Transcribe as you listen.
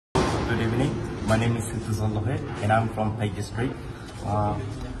Good evening. My name is Lohe and I'm from Pai District.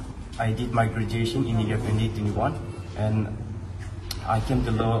 I did my graduation in the year 2021 and I came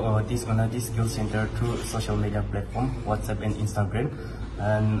to know this Unnati Skill Center through social media platform, WhatsApp and Instagram.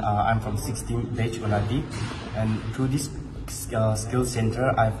 And I'm from 16th batch Unnati. And through this skill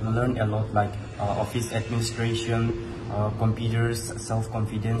center, I've learned a lot like office administration, computers,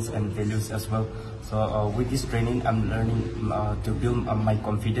 self-confidence and values as well. So with this training, I'm learning to build my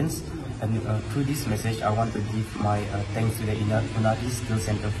confidence. And through this message, I want to give my thanks to the Unnati Skill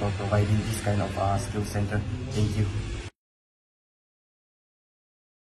Center for providing this kind of skill center. Thank you.